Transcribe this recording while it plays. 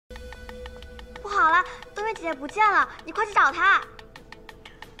好了，冬月姐姐不见了，你快去找她。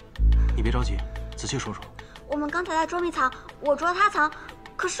你别着急，仔细说说。我们刚才在捉迷藏，我捉她藏，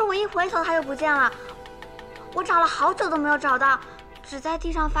可是我一回头她就不见了。我找了好久都没有找到，只在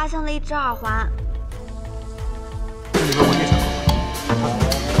地上发现了一只耳环。那你问我店小我找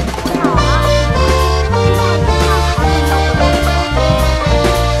了，现在已经看了好久没有回过头。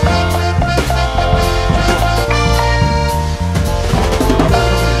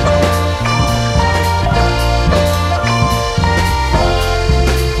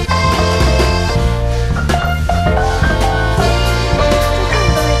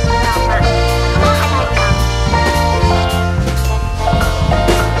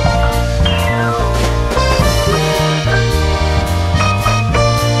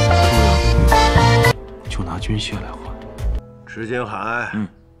军械来换。池金海，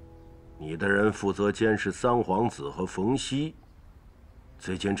你的人负责监视三皇子和冯熙。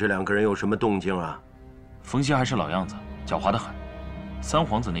最近这两个人有什么动静啊？冯熙还是老样子，狡猾得很。三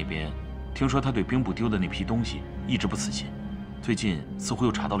皇子那边，听说他对兵部丢的那批东西一直不死心，最近似乎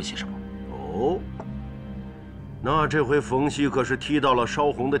又查到了些什么。哦，那这回冯熙可是踢到了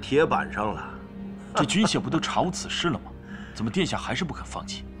烧红的铁板上了。这军械不都查无此事了吗？怎么殿下还是不肯放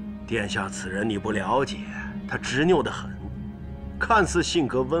弃？殿下此人你不了解。他执拗得很，看似性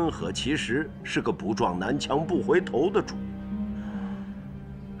格温和，其实是个不撞南墙不回头的主。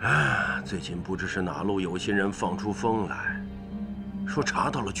最近不知是哪路有心人放出风来，说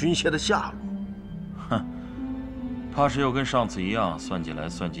查到了军械的下落。哼，怕是又跟上次一样，算计来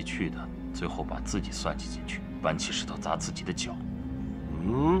算计去的，最后把自己算计进去，搬起石头砸自己的脚。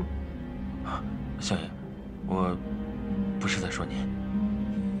相爷，我不是在说您。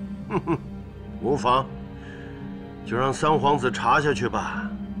无妨。就让三皇子查下去吧，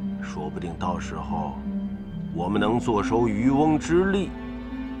说不定到时候我们能坐收渔翁之利，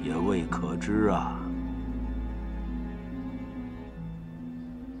也未可知啊。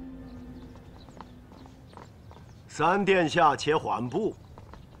三殿下且缓步。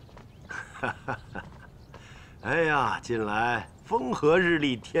哎呀，近来风和日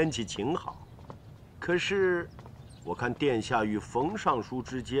丽，天气晴好，可是我看殿下与冯尚书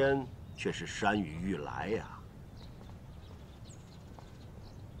之间却是山雨欲来呀。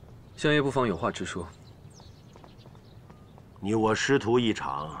相爷不妨有话直说。你我师徒一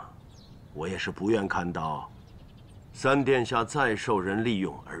场，我也是不愿看到三殿下再受人利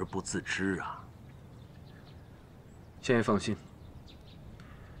用而不自知啊。相爷放心，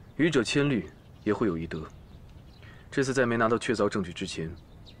愚者千虑也会有一得。这次在没拿到确凿证据之前，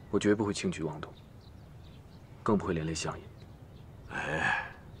我绝不会轻举妄动，更不会连累相爷。哎，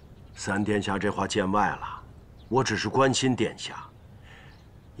三殿下这话见外了，我只是关心殿下。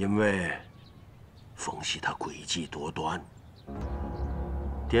因为冯熙他诡计多端，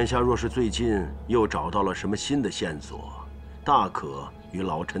殿下若是最近又找到了什么新的线索，大可与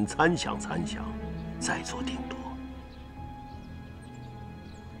老臣参详参详，再做定夺。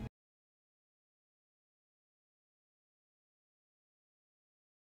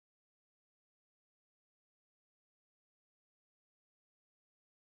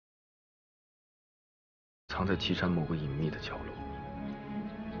藏在岐山某个隐秘的角落。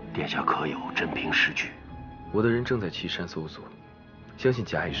殿下可有真凭实据？我的人正在岐山搜索，相信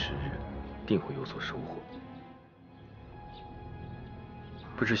假以时日，定会有所收获。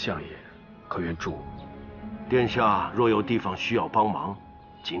不知相爷可愿助我？殿下若有地方需要帮忙，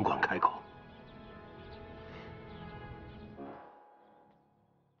尽管开口。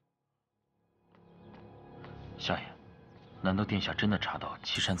相爷，难道殿下真的查到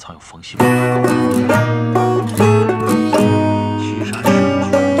岐山藏有冯熙吗？岐山是。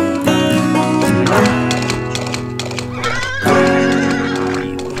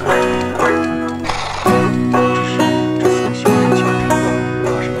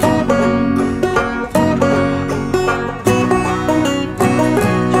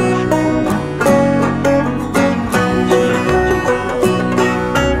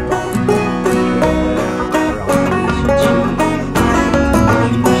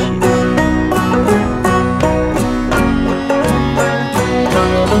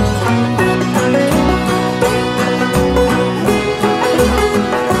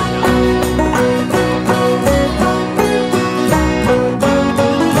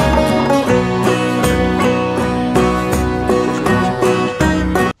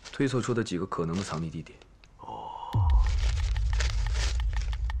推测出的几个可能的藏匿地点。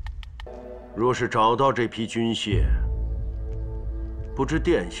若是找到这批军械，不知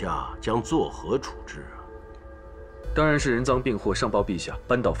殿下将作何处置啊？当然是人赃并获，上报陛下，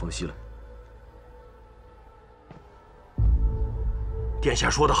扳倒冯熙了。殿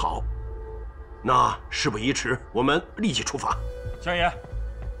下说得好，那事不宜迟，我们立即出发。相爷，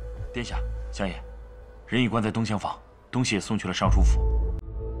殿下，相爷，人已关在东厢房，东西也送去了尚书府。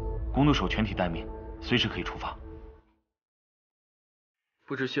弓弩手全体待命，随时可以出发。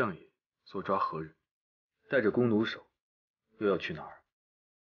不知相爷所抓何人？带着弓弩手，又要去哪儿？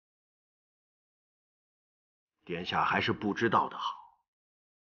殿下还是不知道的好。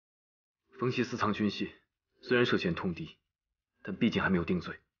冯西私藏军械，虽然涉嫌通敌，但毕竟还没有定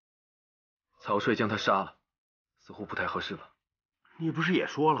罪。草率将他杀了，似乎不太合适吧？你不是也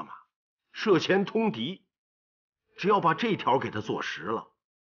说了吗？涉嫌通敌，只要把这条给他坐实了，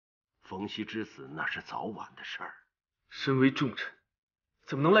冯西之死那是早晚的事儿。身为重臣，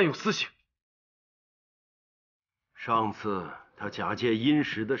怎么能滥用私刑？上次他假借殷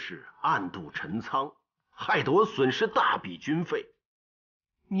实的事暗度陈仓，害得我损失大笔军费，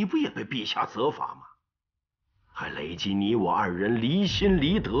你不也被陛下责罚吗？还累及你我二人离心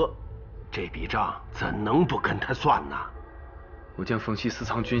离德，这笔账怎能不跟他算呢？我将冯西私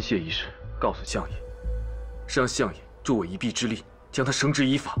藏军械一事告诉相爷，是让相爷助我一臂之力，将他绳之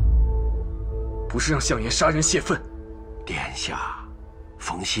以法，不是让相爷杀人泄愤。殿下，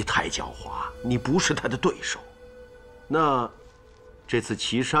冯西太狡猾，你不是他的对手。那这次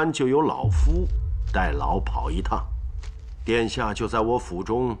岐山就由老夫代劳跑一趟，殿下就在我府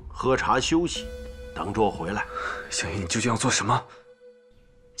中喝茶休息，等着我回来。相爷，你究竟要做什么？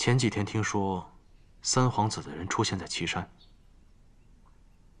前几天听说三皇子的人出现在岐山。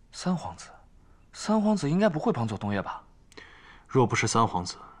三皇子，三皇子应该不会帮佐东岳吧？若不是三皇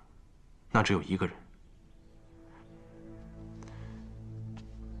子，那只有一个人。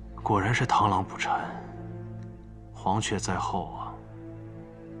果然是螳螂捕蝉，黄雀在后啊！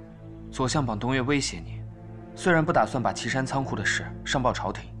左相榜东岳威胁你，虽然不打算把岐山仓库的事上报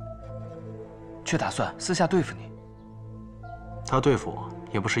朝廷，却打算私下对付你。他对付我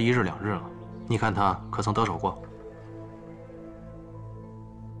也不是一日两日了，你看他可曾得手过？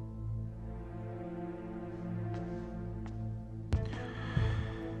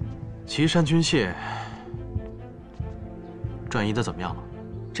岐山军械转移的怎么样了？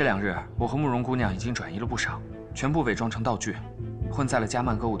这2日，我和慕容姑娘已经转移了不少，全部伪装成道具，混在了加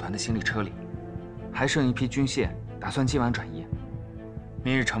曼歌舞团的行李车里。还剩一批军械，打算今晚转移。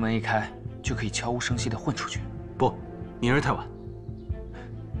明日城门一开，就可以悄无声息地混出去。不，明日太晚。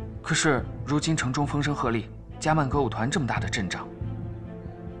可是如今城中风声鹤唳，加曼歌舞团这么大的阵仗，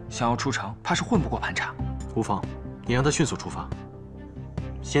想要出城，怕是混不过盘查。无妨，你让他迅速出发，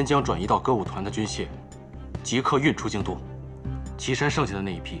先将转移到歌舞团的军械即刻运出京都。岐山剩下的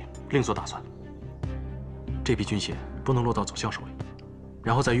那一批，另做打算。这批军械不能落到左相手里，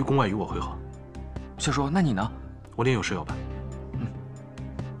然后再于宫外与我会合。小叔，那你呢？我另有事要办。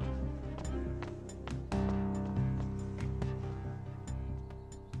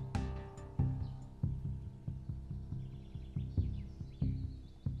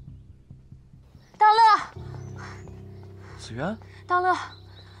大乐，子渊，大乐，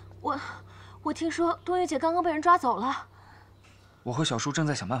我听说东岳姐刚刚被人抓走了。我和小叔正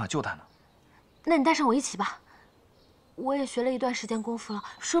在想办法救她呢。那你带上我一起吧，我也学了一段时间功夫了，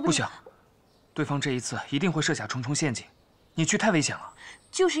说不定……不行，对方这一次一定会设下重重陷阱，你去太危险了。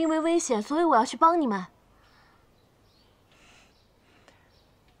就是因为危险，所以我要去帮你们。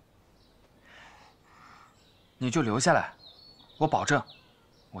你就留下来，我保证，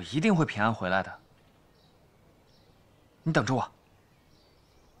我一定会平安回来的。你等着我。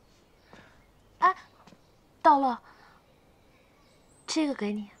哎，道乐，这个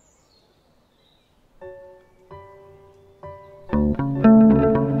给你。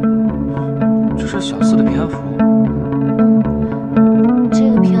这是小四的平安符。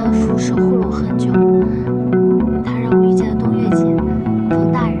这个平安符守护了我很久，它让我遇见了东岳姐、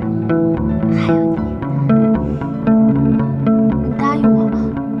冯大人，还有你。你答应我，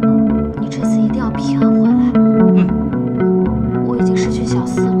你这次一定要平安回来。我已经失去小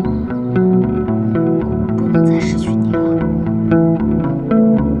四了，不能再失去你了。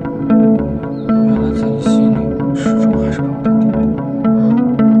原来在你心里，始终还是把我当弟弟。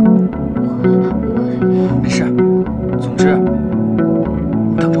我没事。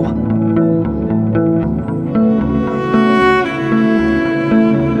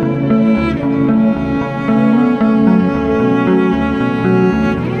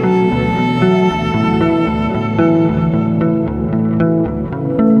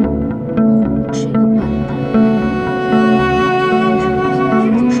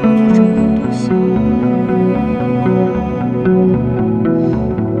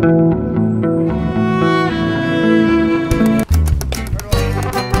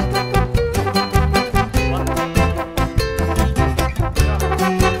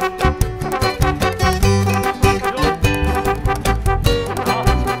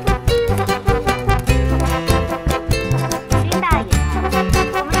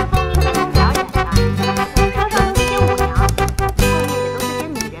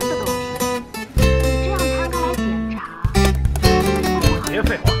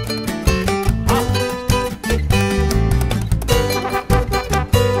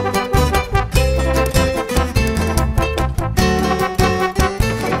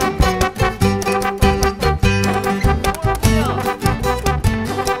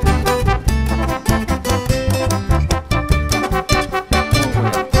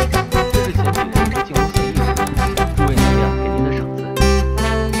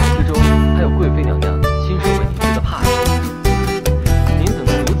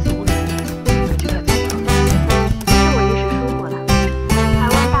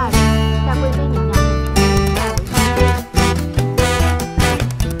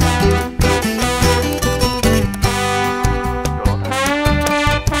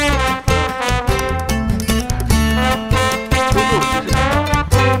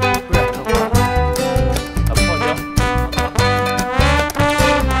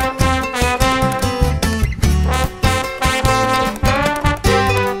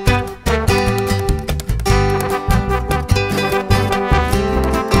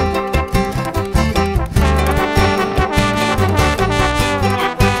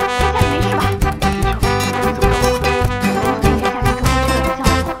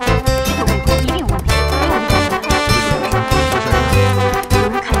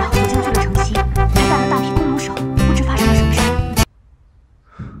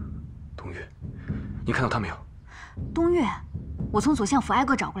东岳，你看到他没有？东岳，我从左相府挨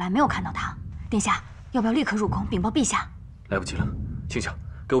个找过来，没有看到他。殿下，要不要立刻入宫禀报陛下？来不及了，青晓，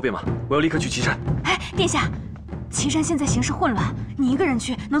给我便马，我要立刻去岐山。哎，殿下，岐山现在形势混乱，你一个人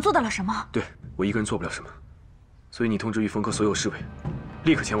去能做得了什么？对，我一个人做不了什么，所以你通知御风阁所有侍卫，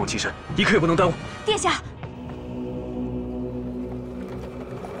立刻前往岐山，一刻也不能耽误。殿下。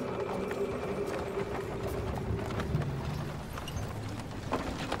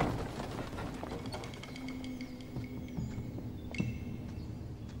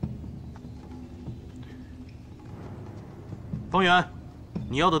 方圆，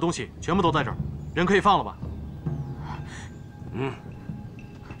你要的东西全部都在这儿，人可以放了吧？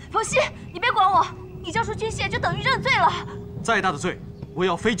冯熙，你别管我，你交出军械就等于认罪了。再大的罪，我也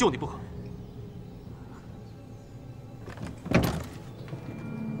要非救你不可。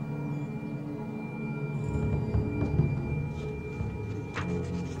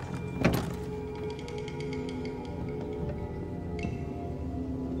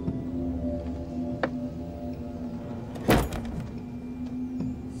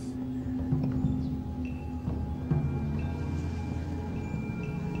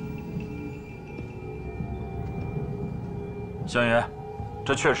相爷，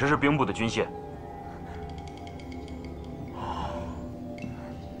这确实是兵部的军械。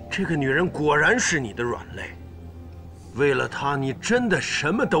这个女人果然是你的软肋，为了她，你真的什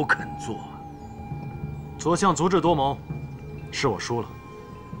么都肯做。左相足智多谋，是我输了。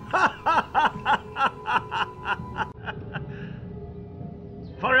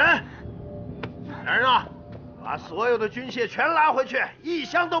放人！来人啊，把所有的军械全拉回去，一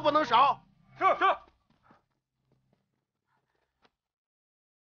箱都不能少。是。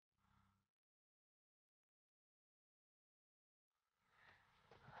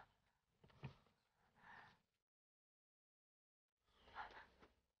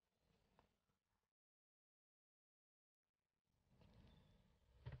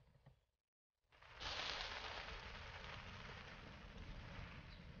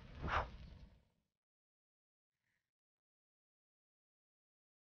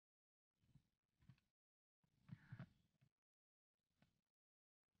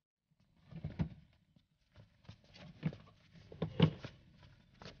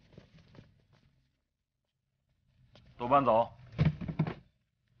都搬走。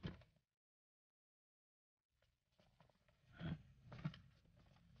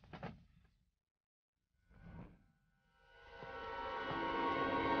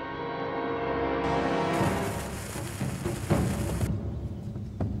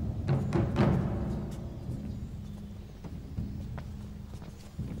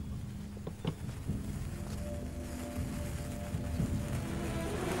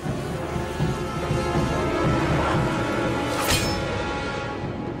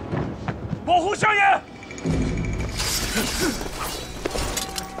保护相爷！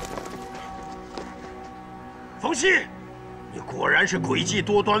冯熙，你果然是诡计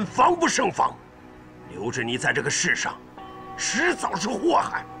多端，防不胜防。留着你在这个世上，迟早是祸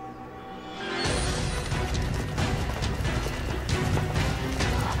害。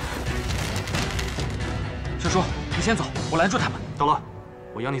师叔，你先走，我拦住他们。刀了，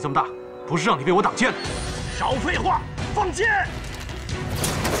我养你这么大，不是让你为我挡箭的。少废话，放箭！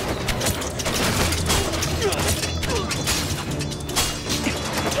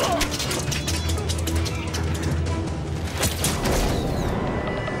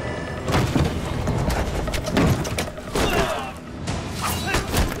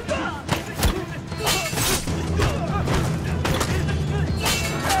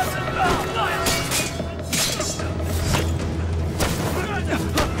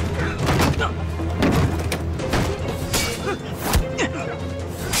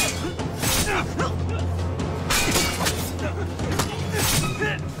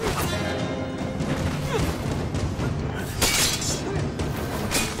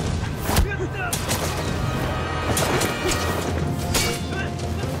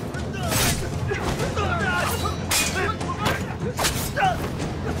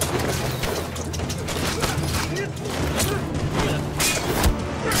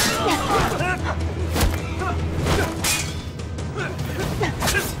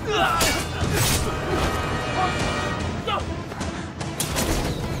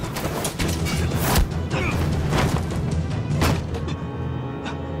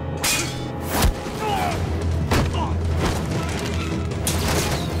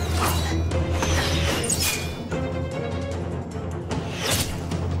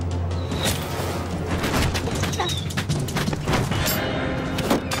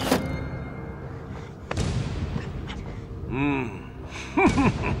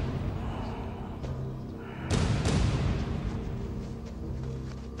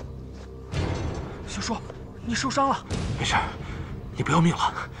你受伤了？没事，你不要命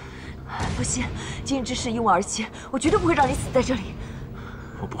了。父亲，今日之事因我而起，我绝对不会让你死在这里。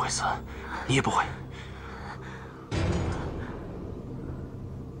我不会死，你也不会。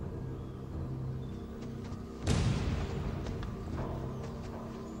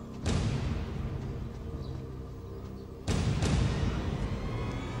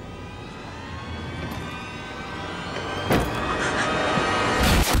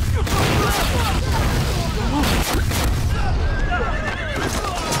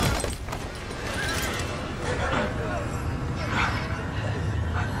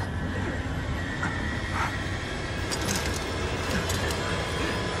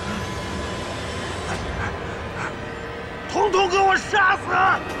统统给我杀死！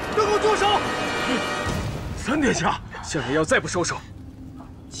都给我住手三殿下，项爷要再不收手，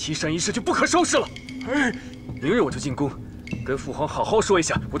岐山一事就不可收拾了。哎，明日我就进宫，跟父皇好好说一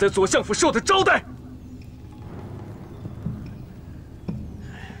下我在左相府受的招待。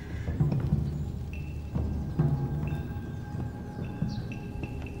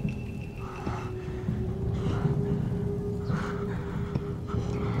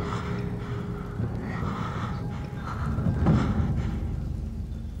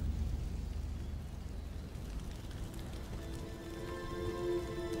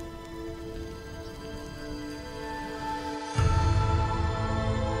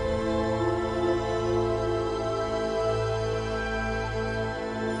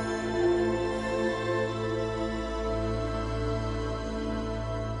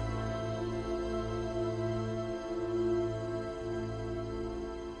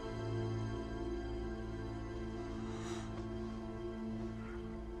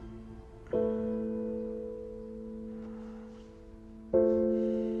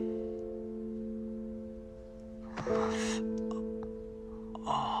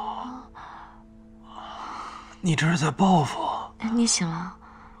你这是在报复？你醒了。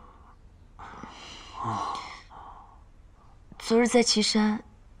昨日在岐山，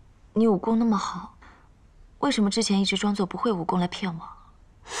你武功那么好，为什么之前一直装作不会武功来骗我？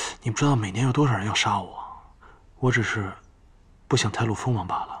你不知道每年有多少人要杀我，我只是不想太露锋芒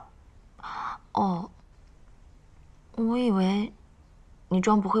罢了。哦，我以为你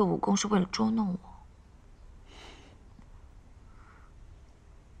装不会武功是为了捉弄我。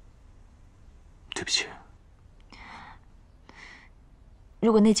对不起。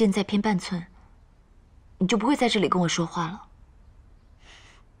如果那剑再偏半寸，你就不会在这里跟我说话了。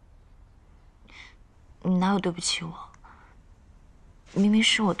你哪有对不起我？明明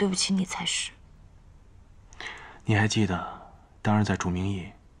是我对不起你才是。你还记得当日在主名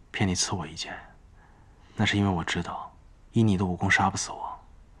驿骗你刺我一剑，那是因为我知道以你的武功杀不死我。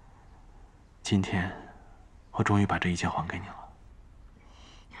今天我终于把这一剑还给你了。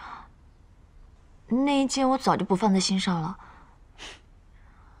那一剑我早就不放在心上了。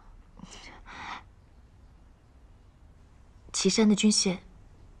岐山的军械，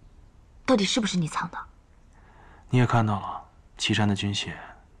到底是不是你藏的？你也看到了，岐山的军械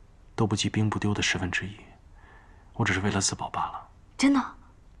都不及兵不丢的1/10，我只是为了自保罢了。真的？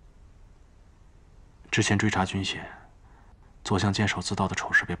之前追查军械，左相监守自盗的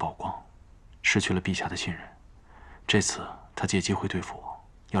丑事被曝光，失去了陛下的信任。这次他借机会对付我，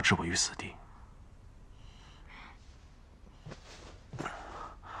要置我于死地。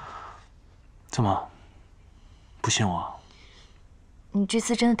怎么，不信我？你这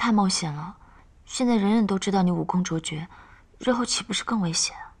次真的太冒险了，现在人人都知道你武功卓绝，日后岂不是更危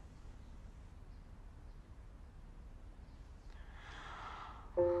险啊？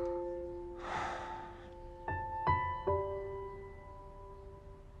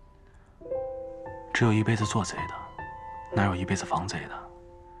只有一辈子做贼的，哪有一辈子防贼的？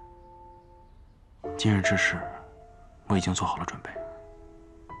今日之事，我已经做好了准备，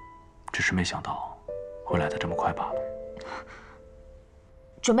只是没想到会来得这么快罢了。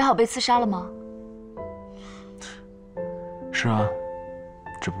准备好被刺杀了吗？是啊，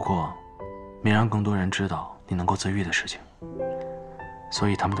只不过没让更多人知道你能够自愈的事情，所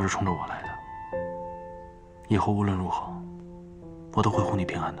以他们都是冲着我来的。以后无论如何，我都会护你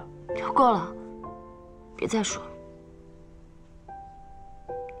平安的。够了，别再说了。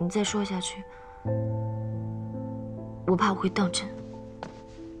你再说下去，我怕我会当真。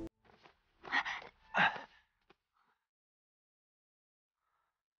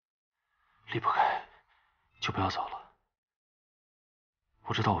离不开，就不要走了。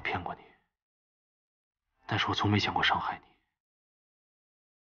我知道我骗过你，但是我从没想过伤害你。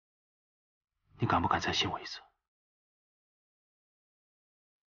你敢不敢再信我一次？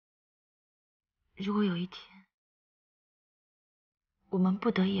如果有一天，我们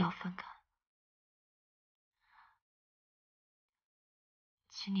不得已要分开，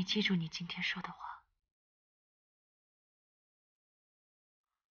请你记住你今天说的话。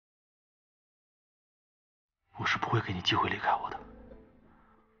我是不会给你机会离开我的。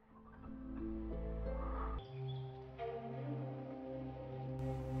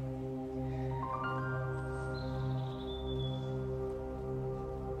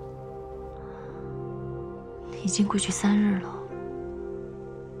已经过去3日了，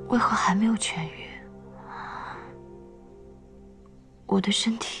为何还没有痊愈？我的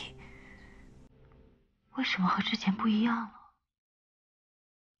身体为什么和之前不一样了？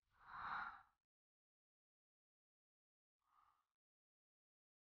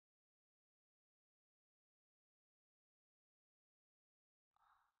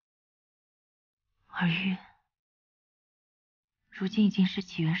尔玉，如今已经是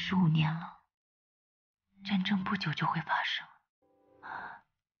起源15年了，战争不久就会发生，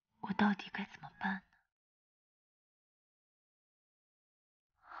我到底该怎么办呢？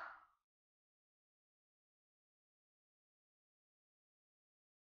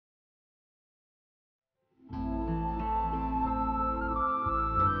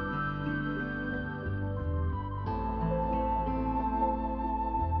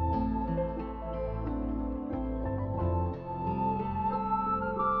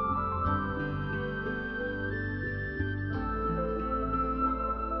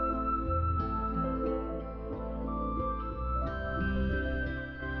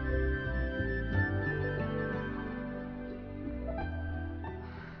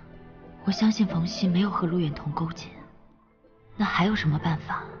我相信冯熙没有和陆远彤勾结，那还有什么办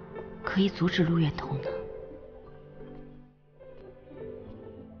法可以阻止陆远彤呢？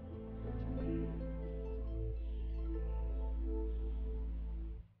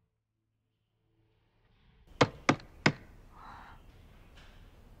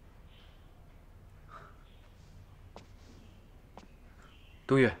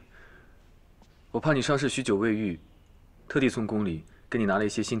东岳，我怕你伤势许久未愈，特地从宫里给你拿了一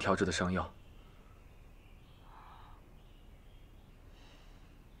些新调制的伤药。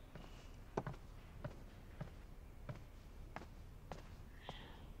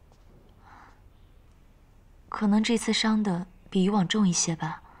可能这次伤的比以往重一些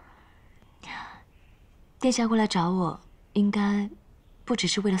吧。殿下过来找我，应该不只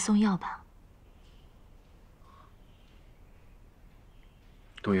是为了送药吧？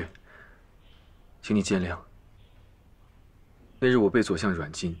东岳，请你见谅。那日我被左相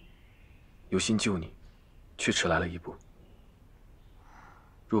软禁，有心救你，却迟来了一步。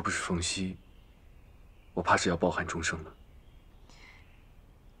若不是冯熙，我怕是要抱憾终生了。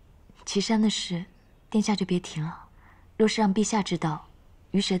岐山的事，殿下就别提了。若是让陛下知道，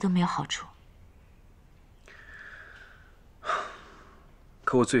于谁都没有好处。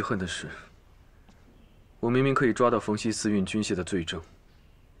可我最恨的是，我明明可以抓到冯熙私运军械的罪证，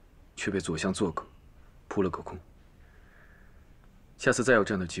却被左相作梗，扑了个空。下次再有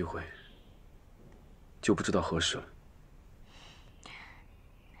这样的机会，就不知道何时了。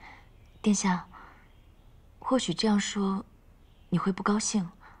殿下，或许这样说你会不高兴，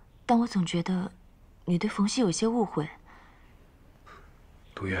但我总觉得你对冯熙有些误会。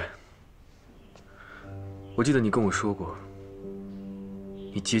杜月，我记得你跟我说过，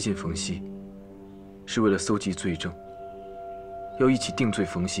你接近冯熙是为了搜集罪证，要一起定罪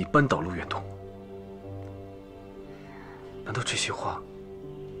冯熙，扳倒陆远彤。难道这些话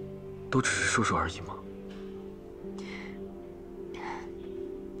都只是说说而已吗？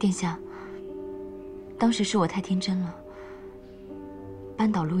殿下，当时是我太天真了。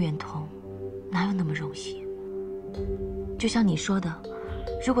扳倒陆远彤，哪有那么容易？就像你说的，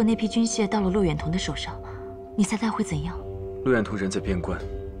如果那批军械到了陆远彤的手上，你猜他会怎样？陆远彤人在边关，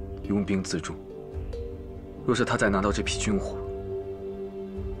拥兵自重。若是他再拿到这批军火，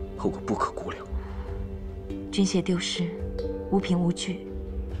后果不可估量。军械丢失，无凭无据，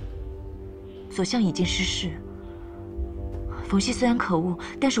左相已经失势。冯熙虽然可恶，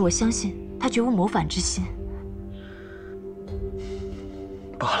但是我相信他绝无谋反之心。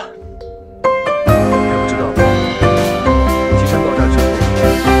罢了。你不知道，岐山爆炸之后，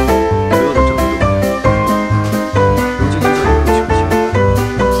所有的证据都没有。如今就算有人求情，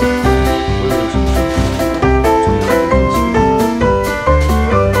我又有什么证据足以撼动冯熙？留下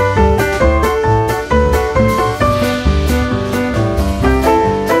了痕迹，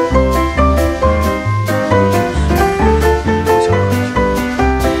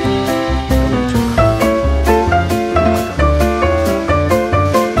让我真看。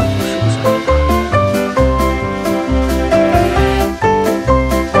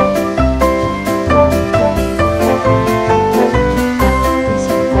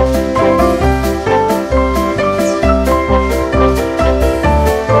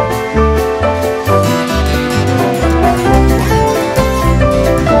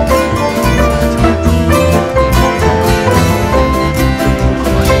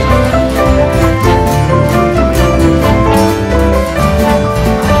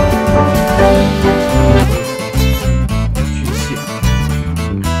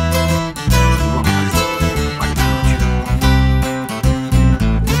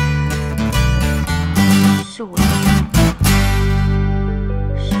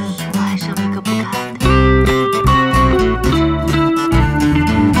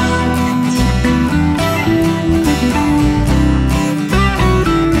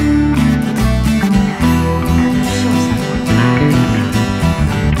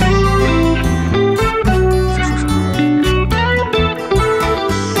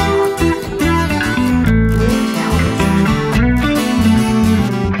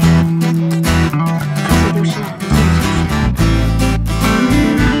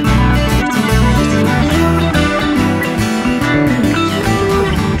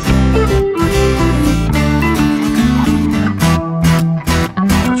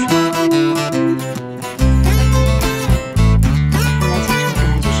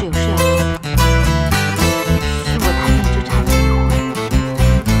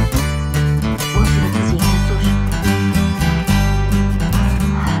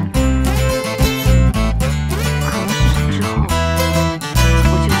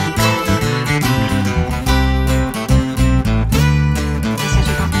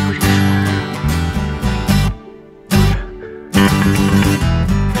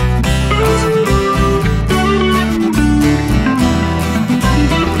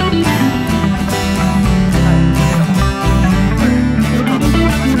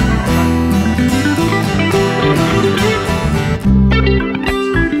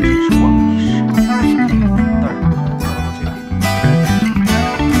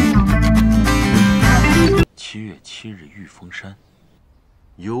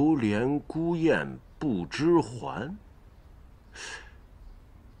流连孤雁不知还。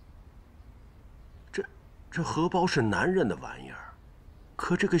这荷包是男人的玩意儿，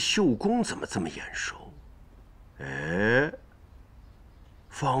可这个绣工怎么这么眼熟？哎，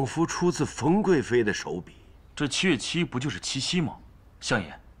仿佛出自冯贵妃的手笔。这7月7不就是七夕吗？相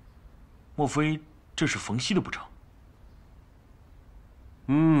爷，莫非这是冯熙的不成？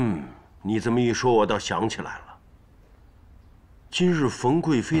你这么一说，我倒想起来了。今日冯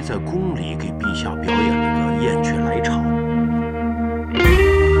贵妃在宫里给陛下表演了个燕雀来朝。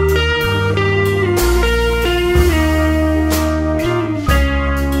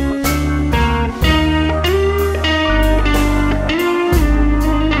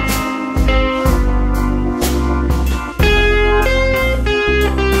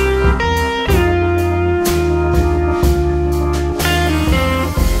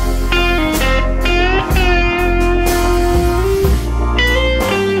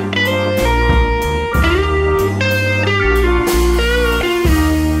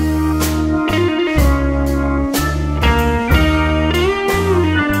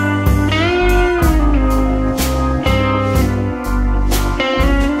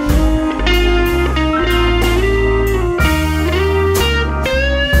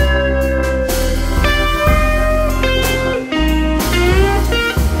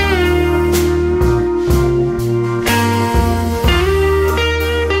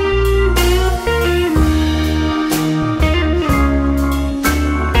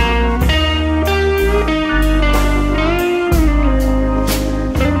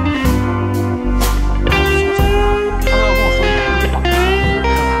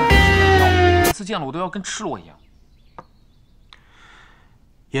见了我都要跟吃了我一样。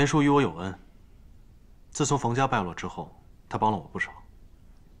严叔与我有恩，自从冯家败落之后，他帮了我不少。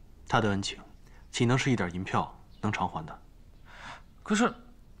他的恩情，岂能是一点银票能偿还的？可是，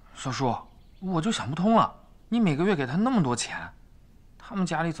小叔，我就想不通了，你每个月给他那么多钱，他们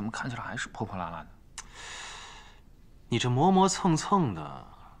家里怎么看起来还是破破烂烂的？你这磨磨蹭蹭的，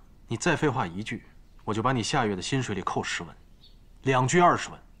你再废话一句，我就把你下月的薪水里扣10文，2句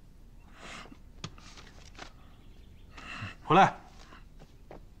20文。回来。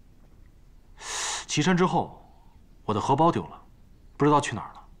起身之后，我的荷包丢了，不知道去哪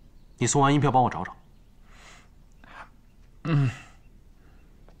儿了。你送完银票帮我找找。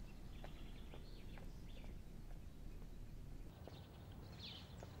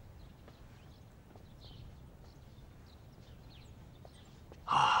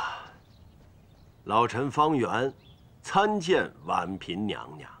老臣方圆，参见婉嫔娘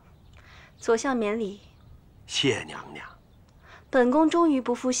娘。左相免礼。谢娘娘。本宫终于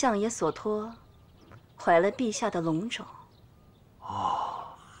不负相爷所托，怀了陛下的龙种。哦，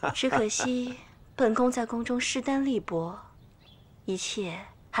只可惜本宫在宫中势单力薄，一切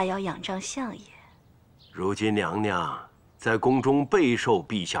还要仰仗相爷。如今娘娘在宫中备受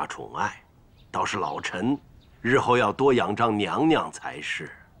陛下宠爱，倒是老臣日后要多仰仗娘娘才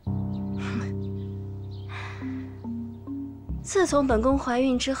是。自从本宫怀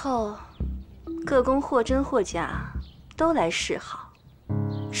孕之后，各宫或真或假都来示好，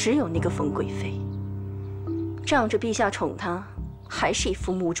只有那个冯贵妃，仗着陛下宠她，还是一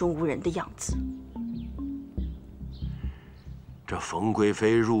副目中无人的样子。这冯贵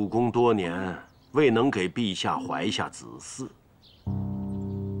妃入宫多年，未能给陛下怀下子嗣，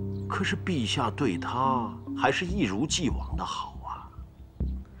可是陛下对她还是一如既往的好啊。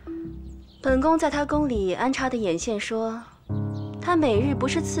本宫在她宫里安插的眼线说，她每日不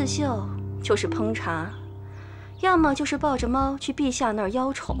是刺绣，就是烹茶，要么就是抱着猫去陛下那儿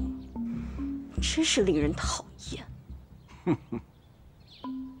邀宠，真是令人讨厌。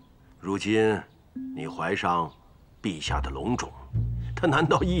如今你怀上陛下的龙种，他难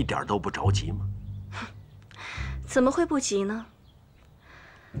道一点都不着急吗？怎么会不急呢？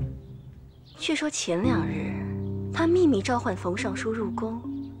据说前2日，他秘密召唤冯尚书入宫，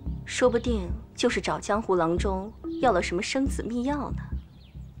说不定就是找江湖郎中要了什么生子秘药呢。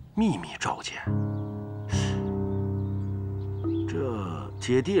秘密召见，这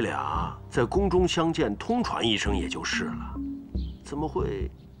姐弟俩在宫中相见，通传一声也就是了，怎么会？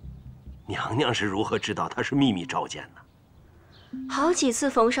娘娘是如何知道他是秘密召见呢？好几次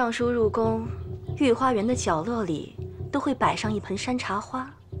冯尚书入宫，御花园的角落里都会摆上一盆山茶花。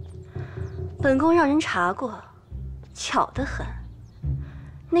本宫让人查过，巧得很，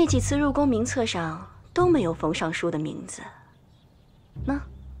那几次入宫名册上都没有冯尚书的名字。那，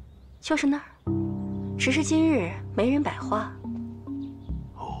就是那儿，只是今日没人摆花。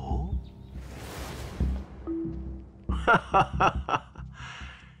哦，哈哈哈哈！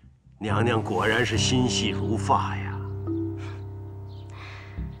娘娘果然是心细如发呀。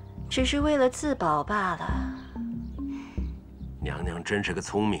只是为了自保罢了。娘娘真是个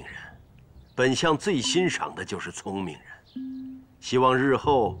聪明人，本相最欣赏的就是聪明人，希望日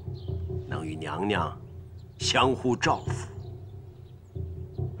后能与娘娘相互照拂。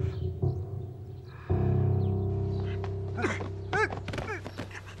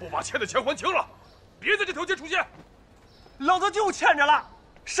不把欠的钱还清了，别在这条街出现。老子就欠着了，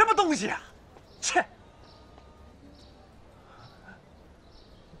什么东西啊？切！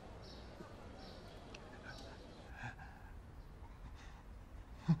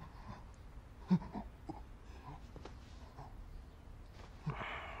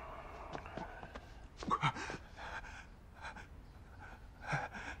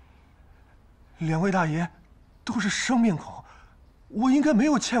两位大爷都是生面孔，我应该没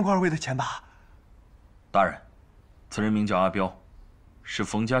有欠过二位的钱吧？大人，此人名叫阿彪，是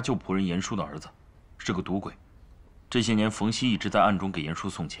冯家旧仆人严叔的儿子，是个赌鬼。这些年，冯熙一直在暗中给严叔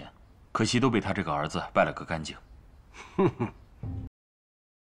送钱，可惜都被他这个儿子败了个干净。哼哼。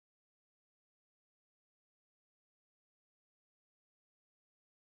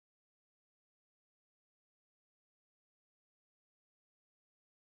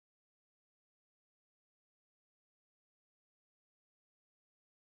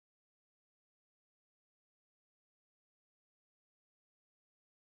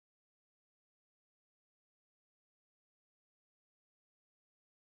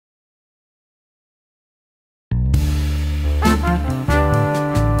Thank you.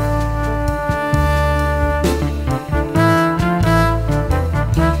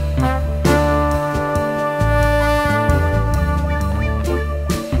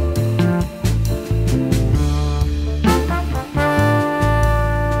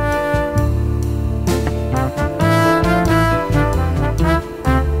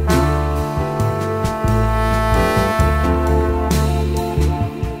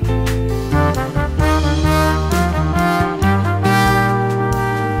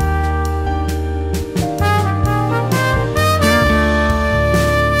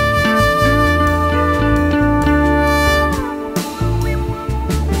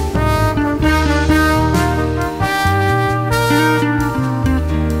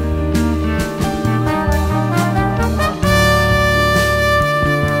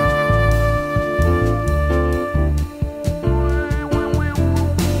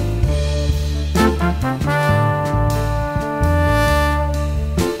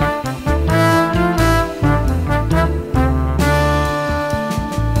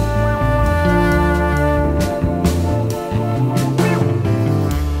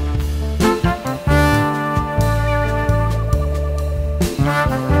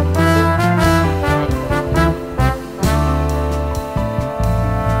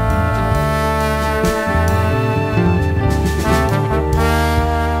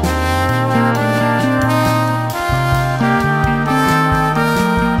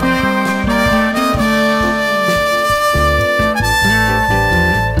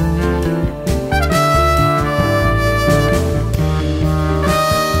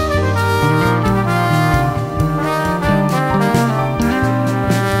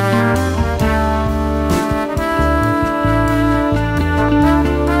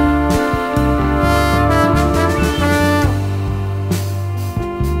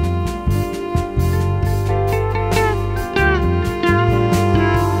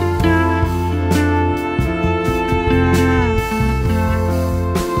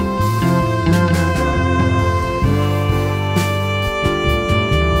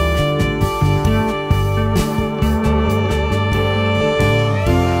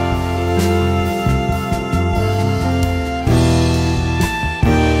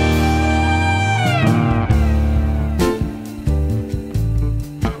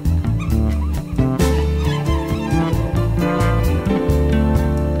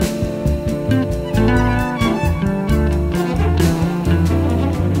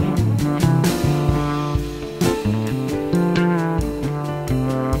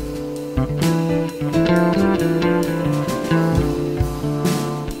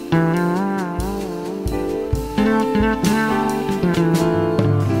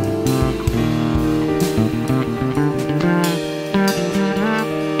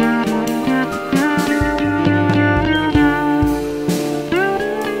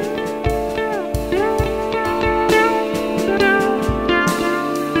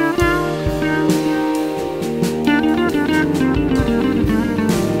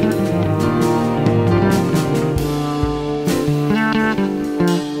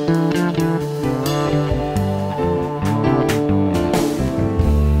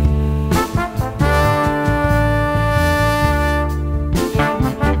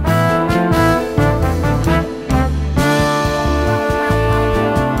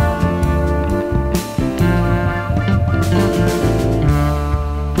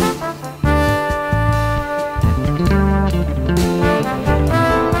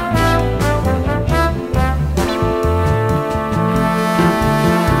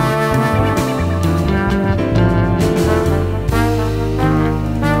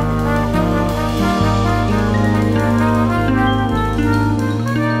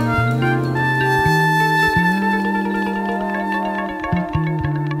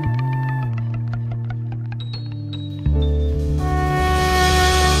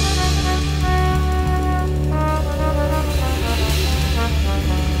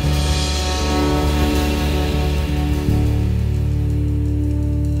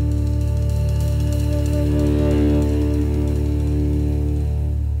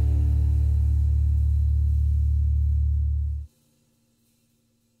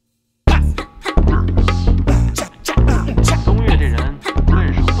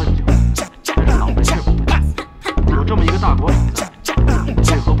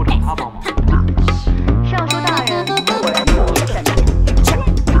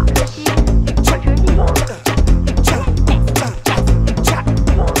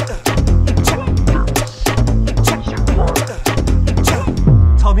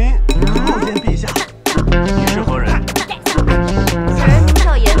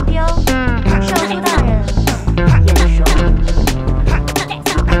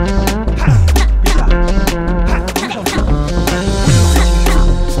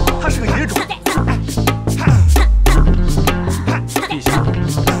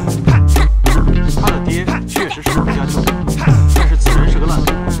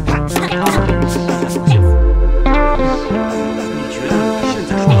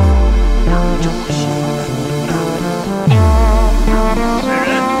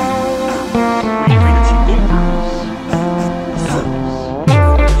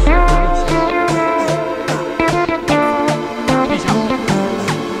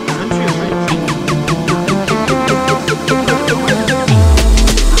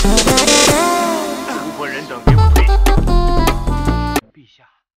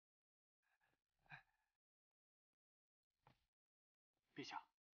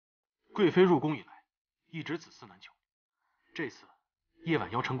 贵妃入宫以来，一直子嗣难求。这次夜晚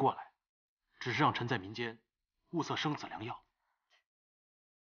邀臣过来，只是让臣在民间物色生子良药。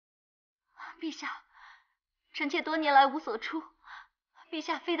陛下，臣妾多年来无所出，陛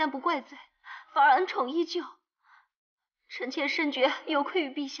下非但不怪罪，反而恩宠依旧。臣妾深觉有愧于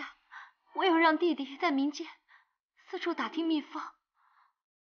陛下，唯有让弟弟在民间四处打听秘方。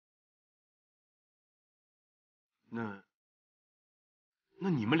那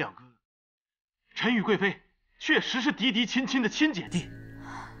你们两个，臣与贵妃确实是嫡嫡亲亲的亲姐弟。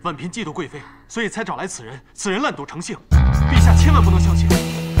婉嫔嫉妒贵妃，所以才找来此人。此人烂赌成性，陛下千万不能相信，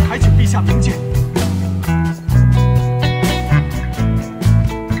还请陛下明鉴。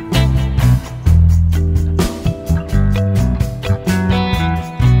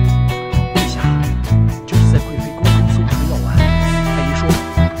陛下，这是在贵妃宫中搜出的药丸。太医说，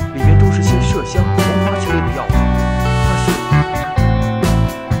里面都是些麝香、黄花之类的药物，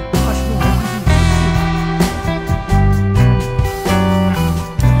怕是用来规避子嗣的。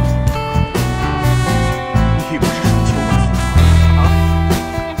你不是说求我死吗？啊？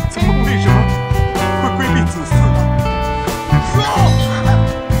怎么为什么会规避子嗣呢？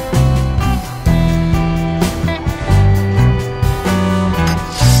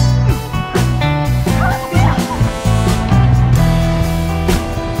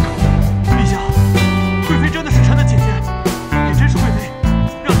陛下，贵妃真的是臣的姐姐，也真是贵妃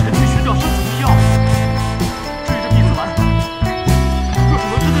让臣去寻找生子秘药。至于这避子丸，若是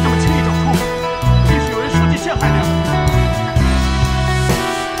能真的这么轻易找出，必是有人设计陷害的。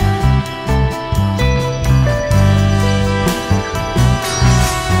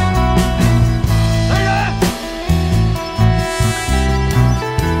来人！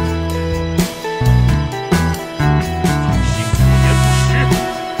行所言不实，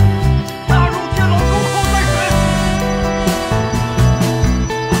打入天牢沟口再审。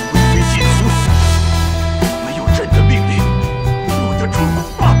贵妃禁足，没有朕的命令，落得出宫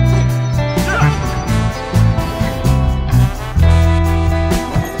吗？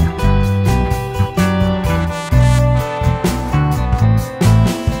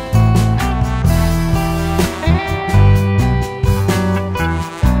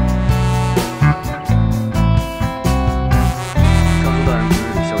尚书大人平日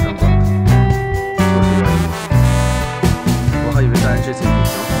里嚣张惯了，做事要有理。我还以为大人这次已经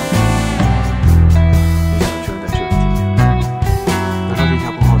想好了，没想到居然在这里见面。难道陛下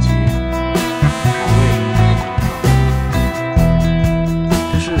不好奇我为什么会在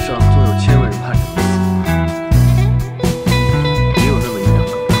这世上总有千万人盼着你死，也有那么一两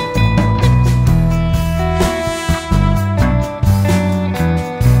个。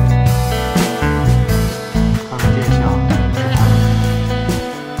看来殿下是太了，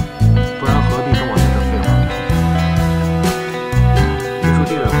不然何必跟我在这废话？听说定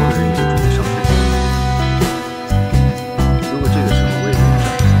远侯的人已经准备上天了，如果这个时候我也能站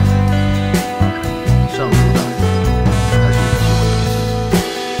出来，尚书大人还是有机会的。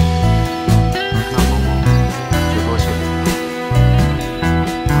那某某就多谢你了。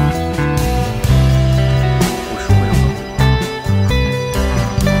我说过要帮你。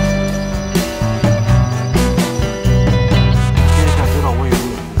殿下知道我与陆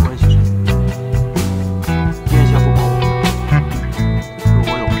远的关系甚远，殿下不帮我，如果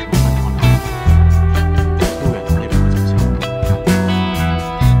有个什么反常的，陆远的那边会怎么想？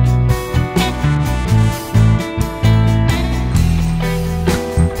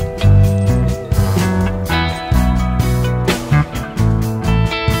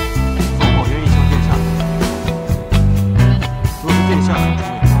冯某愿意向殿下领情，若是殿下肯出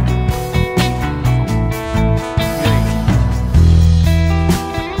面帮我，那冯某愿意替殿下。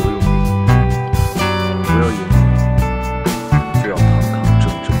不用，我要赢你，只要堂堂正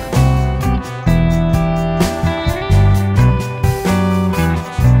正的。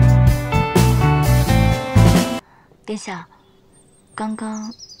殿下，刚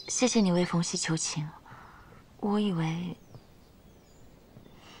刚谢谢你为冯熙求情，我以为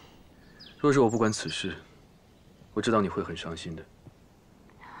若是我不管此事，我知道你会很伤心的。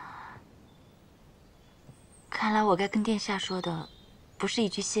看来我该跟殿下说的不是一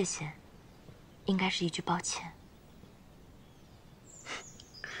句谢谢，应该是一句抱歉。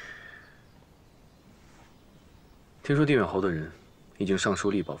听说定远侯的人已经上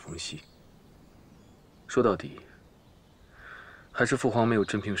书力保冯熙，说到底，还是父皇没有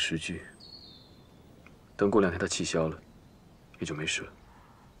真凭实据。等过2天他气消了，也就没事了。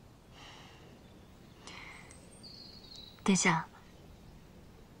殿下，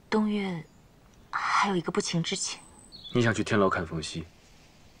东岳还有一个不情之请。你想去天牢看冯熙？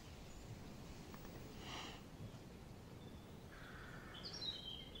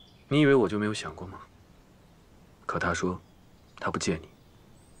你以为我就没有想过吗？可他说，他不见你，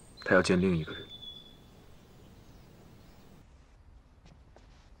他要见另一个人。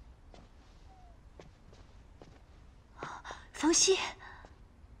冯熙，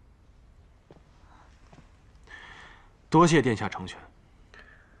多谢殿下成全。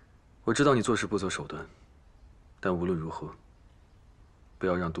我知道你做事不择手段，但无论如何，不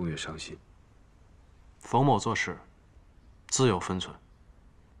要让东岳伤心。冯某做事自有分寸。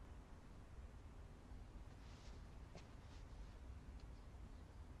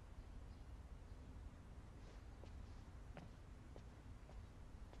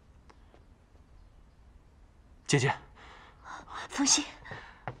姐姐，冯熙，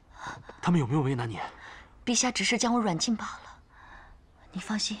他们有没有为难你？陛下只是将我软禁罢了。你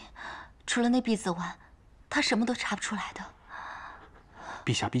放心，除了那婢子丸，他什么都查不出来的。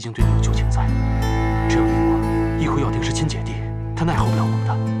陛下毕竟对你有旧情在，只要你我一口咬定是亲姐弟，他奈何不了我们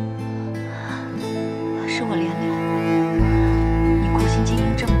的。是我连累了你，苦心经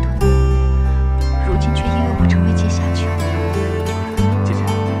营这么多年，如今却因为我成为阶下囚。姐姐，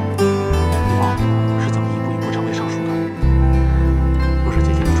你忘了我是怎么一步一步成为尚书的？若是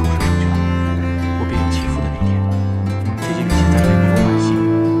姐姐能重拾圣权，我便有其父的那天。姐姐与其在这里为我惋惜，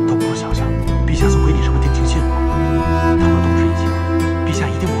倒不如想想陛下送给你什么定情信物。倘若同时一情，陛下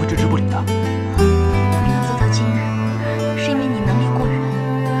一定不会置之不理的。你能走到今日，是因为你能力过人。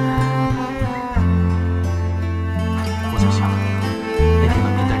我在想，那天本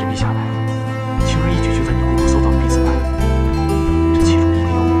片带着陛下来，轻而易举就在你宫中搜到了婢子丸，这其中一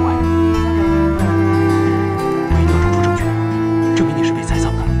定有古怪。我一定要找出证据，证明你是被栽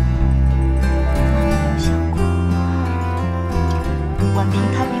赃的。那你有想过，婉嫔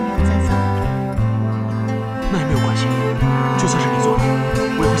她并没有栽赃你？那也没有关系，就算是你做的，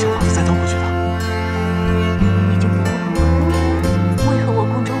我也会想法子栽赃回去的。你就不问我，为何我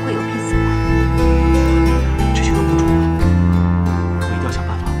宫中会有婢子丸？这些都不重要，我一定要想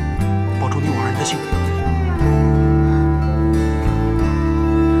办法保住你我二人的性命。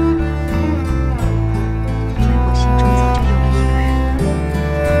因为我心中早就有了一个人，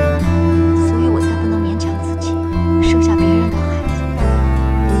所以我才不能勉强自己生下别人的孩子。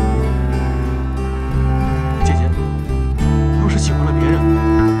姐姐，若是喜欢了别人，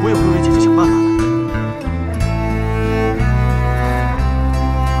我也会为姐姐想办法的。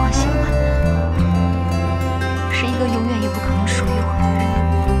我喜欢的是一个永远也不可能属于我的人。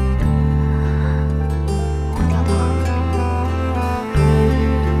我掉到河里，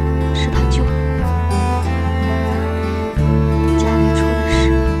是他救了我；家里出了事，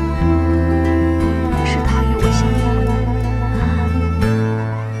是他与我相依，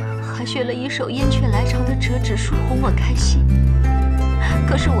还学了一首燕雀来朝的折纸书哄我开心。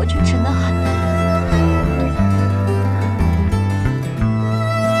可是我却只能喊他。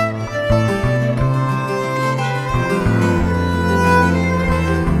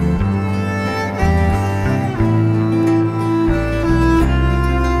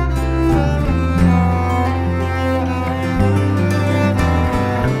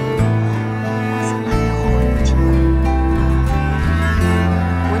我从来没有后悔过结婚，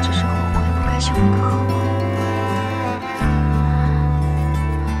我只是后悔不该选一个和我。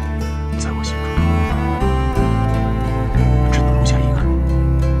在我心中，只能留下一个人。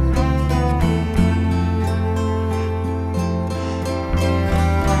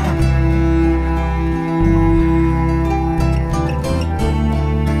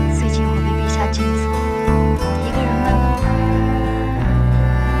最近我被陛下禁足，一个人闷得慌。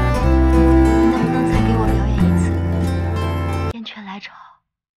你能不能再给我表演一次燕雀来朝？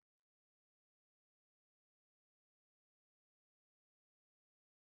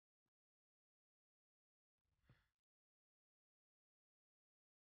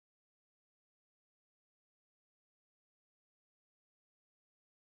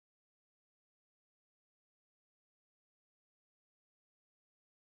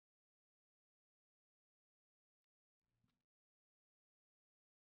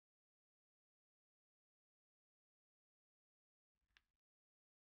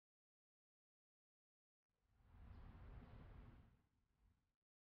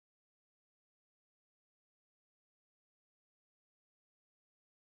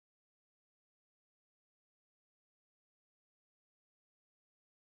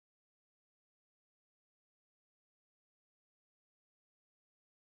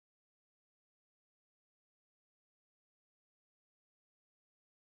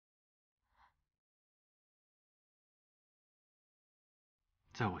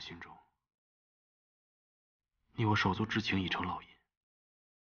在我心中，你我手足之情已成烙印。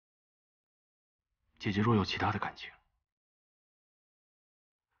姐姐若有其他的感情，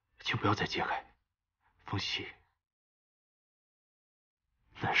请不要再揭开，凤熙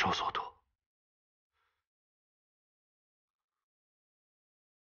难烧所托。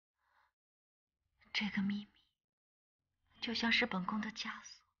这个秘密就像是本宫的枷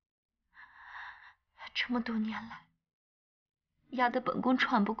锁，这么多年来，压得本宫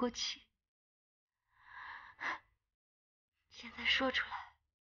喘不过气。现在说出来，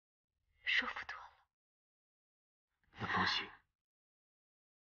舒服多了。那凤熙。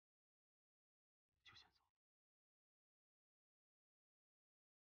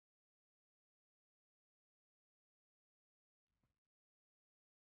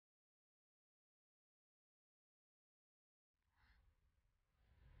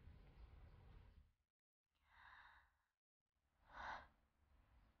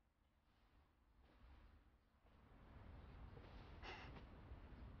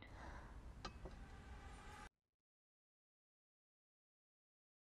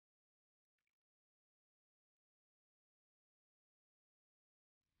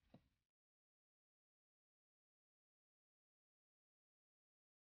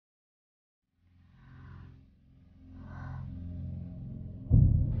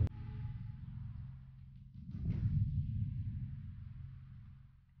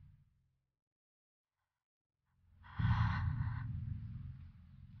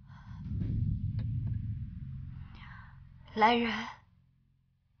 来人，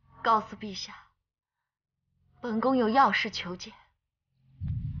告诉陛下，本宫有要事求见。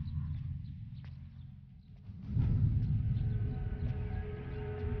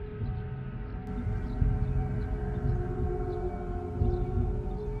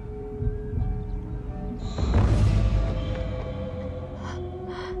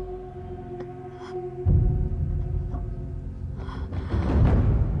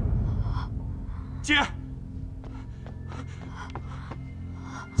姐。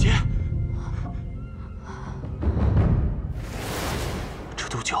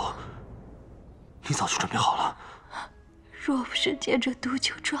 你早就准备好了。若不是借着毒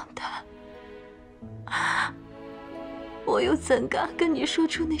酒壮胆，我又怎敢跟你说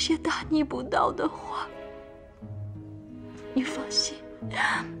出那些大逆不道的话？你放心，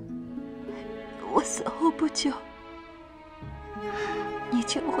我死后不久，你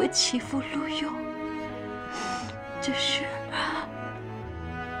就会起复录用。只是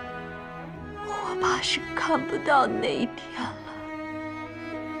我怕是看不到那一天了。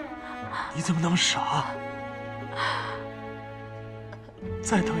 你怎么那么傻？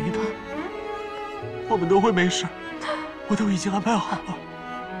再等一等，我们都会没事。我都已经安排好了。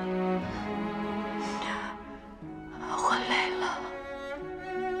我累了，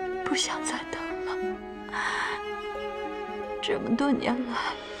不想再等了。这么多年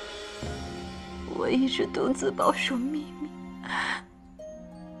来，我一直独自保守秘密，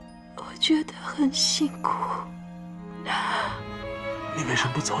我觉得很辛苦。 你为什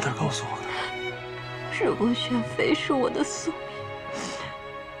么不早点告诉我呢？如果选妃是我的宿命，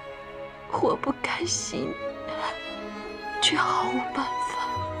我不甘心，却毫无办法。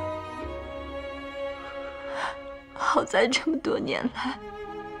好在这么多年来，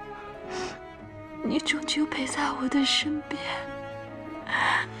你终究陪在我的身边。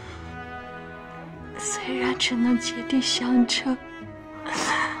虽然只能姐弟相称，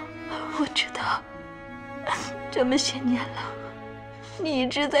我知道这么些年来。 你一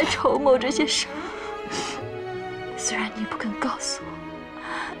直在筹谋这些事，虽然你不肯告诉我，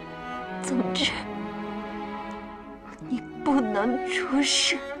总之你不能出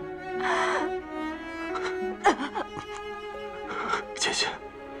事。姐姐，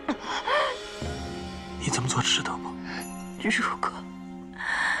你这么做值得吗？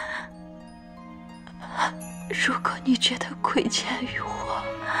如果你觉得亏欠于我，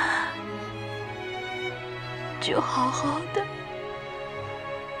就好好的。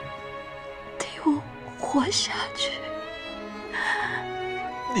 我活下去。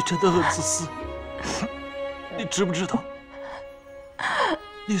你真的很自私，你知不知道？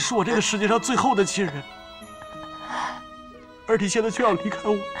你是我这个世界上最后的亲人，而你现在却要离开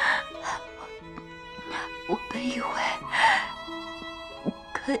我。我本以为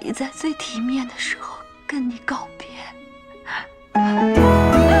可以在最体面的时候跟你告别。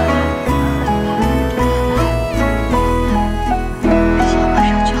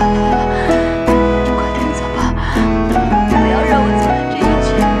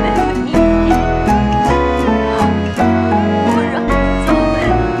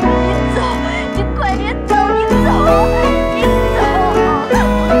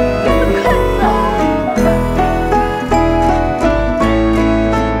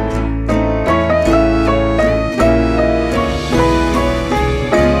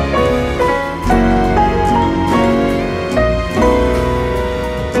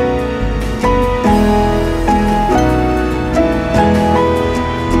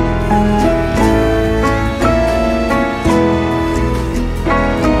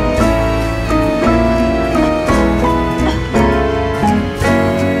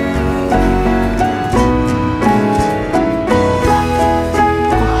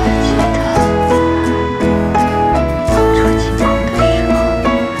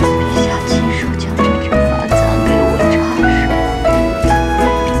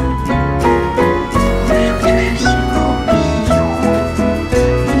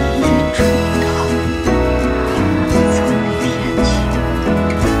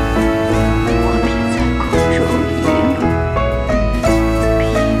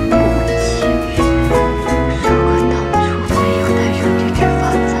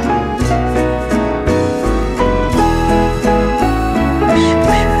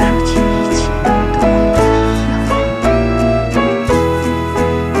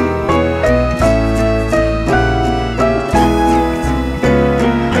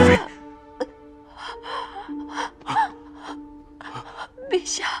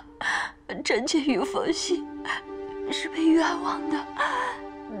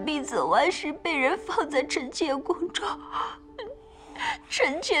走完时被人放在臣妾宫中，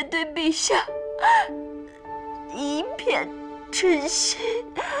臣妾对陛下一片真心。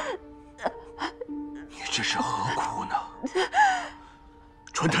你这是何苦呢？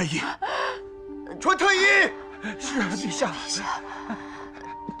传太医，传太医！是啊，陛下。陛下，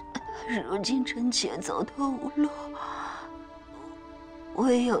如今臣妾走投无路，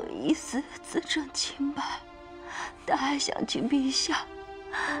唯有一丝自证清白，但还想请陛下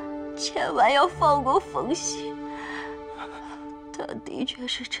千万要放过冯熙。他的确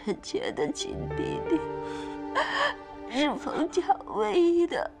是臣妾的亲弟弟，是冯家唯一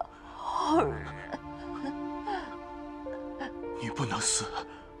的后人。你不能死，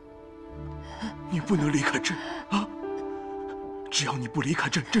你不能离开朕啊！只要你不离开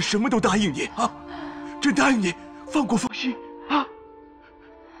朕，朕什么都答应你啊！朕答应你放过冯熙啊！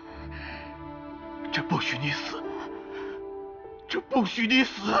朕不许你死，朕不许你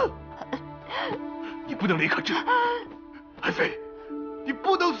死！你不能离开朕，爱妃，你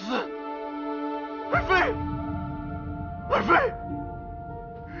不能死！爱妃，爱妃，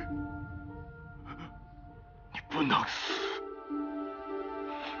你不能死！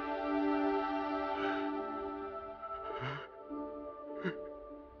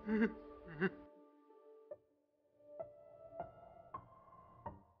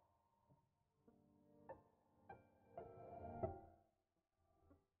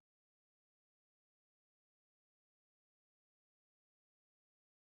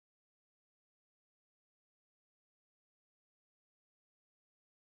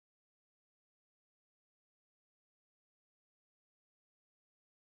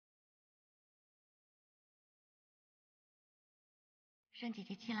生姐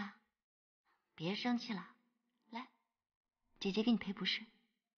姐气了？别生气了，来，姐姐给你赔不是。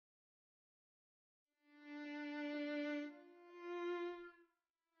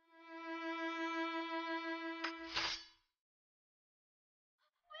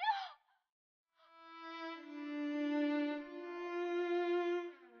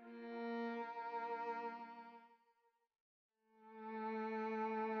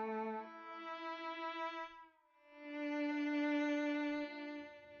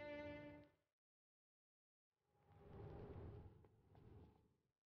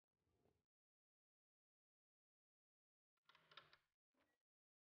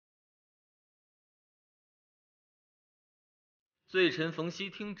罪臣冯熙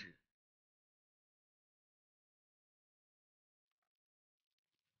听旨。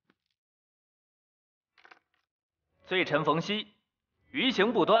罪臣冯熙，于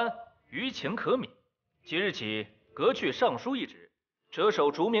行不端，于情可悯。即日起，革去尚书一职，折手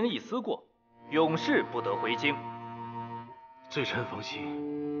逐名一思过，永世不得回京。罪臣冯熙，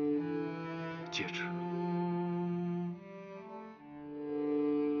戒旨。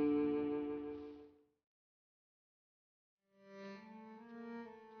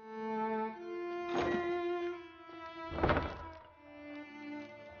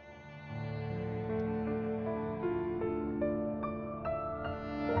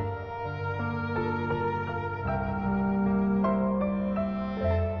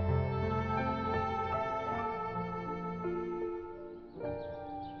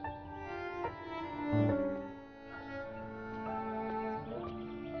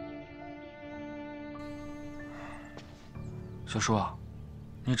小叔，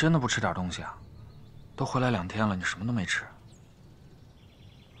你真的不吃点东西啊？都回来2天了，你什么都没吃。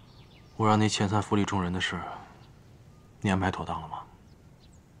我让你遣散府里众人的事，你安排妥当了吗？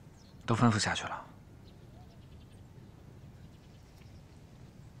都吩咐下去了。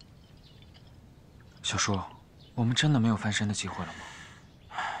小叔，我们真的没有翻身的机会了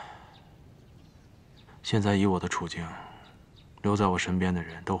吗？现在以我的处境，留在我身边的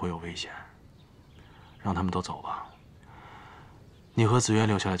人都会有危险，让他们都走吧。你和紫渊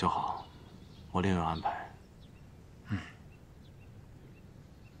留下来就好，我另有安排。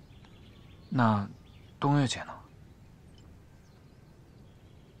那冬月姐呢？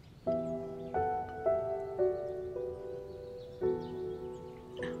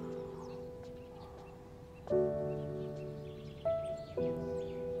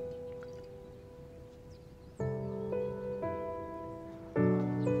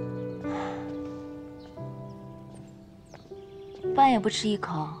饭也不吃一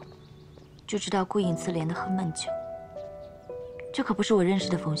口，就知道顾影自怜的喝闷酒。这可不是我认识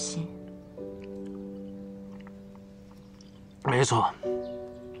的冯熙。没错，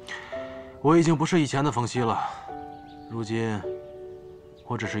我已经不是以前的冯熙了。如今，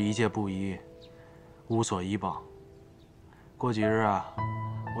我只是一介布衣，无所依傍。过几日啊，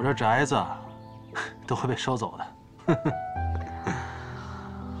我这宅子都会被收走的。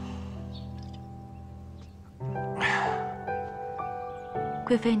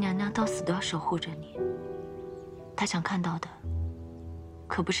贵妃娘娘到死都要守护着你。她想看到的，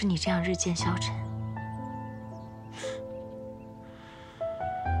可不是你这样日渐消沉。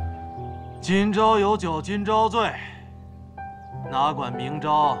今朝有酒今朝醉，哪管明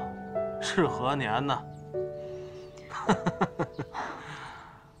朝是何年呢？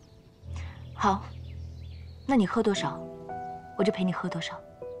好，那你喝多少，我就陪你喝多少。